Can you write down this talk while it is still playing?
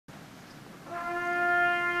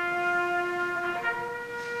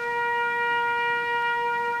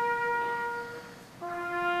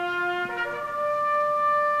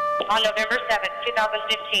on November 7,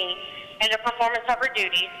 2015. In the performance of her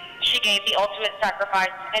duties, she gave the ultimate sacrifice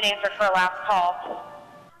and answered her last call.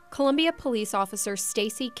 Columbia police officer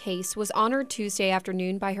Stacy Case was honored Tuesday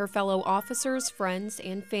afternoon by her fellow officers, friends,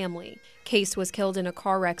 and family. Case was killed in a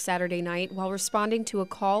car wreck Saturday night while responding to a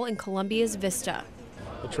call in Columbia's Vista.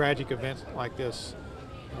 A tragic event like this,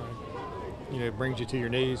 brings you to your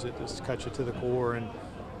knees. It just cuts you to the core, and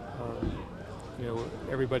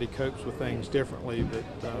everybody copes with things differently, but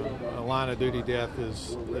a line of duty death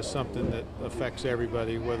is something that affects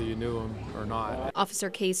everybody, whether you knew them or not. Officer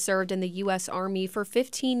Case served in the U.S. Army for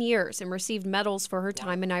 15 years and received medals for her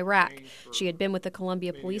time in Iraq. She had been with the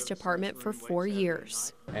Columbia Police Department for 4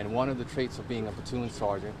 years. And one of the traits of being a platoon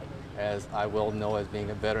sergeant, as I well know as being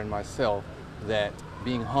a veteran myself, that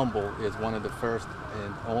being humble is one of the first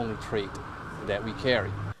and only trait that we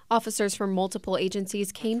carry. Officers from multiple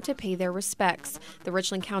agencies came to pay their respects. The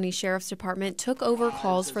Richland County Sheriff's Department took over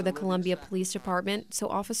calls for the Columbia Police Department so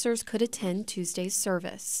officers could attend Tuesday's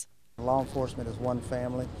service. Law enforcement is one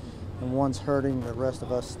family, and one's hurting, the rest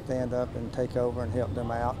of us stand up and take over and help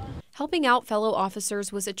them out. Helping out fellow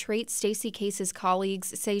officers was a trait Stacy Case's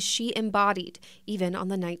colleagues say she embodied, even on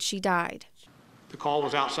the night she died. The call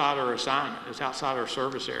was outside her assignment. It was outside her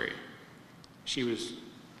service area. She was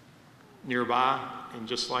nearby, and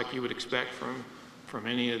just like you would expect from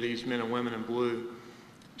any of these men and women in blue,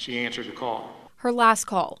 she answered the call. Her last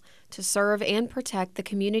call, to serve and protect the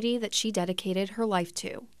community that she dedicated her life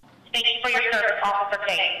to. Thank you for your service, Officer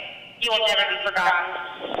Case. You will never be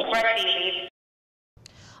forgotten. Rest easy.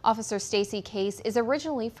 Officer Stacy Case is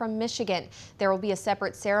originally from Michigan. There will be a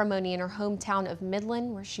separate ceremony in her hometown of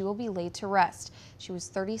Midland where she will be laid to rest. She was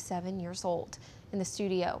 37 years old. In the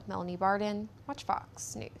studio, Melanie Barden, Watch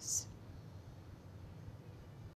Fox News.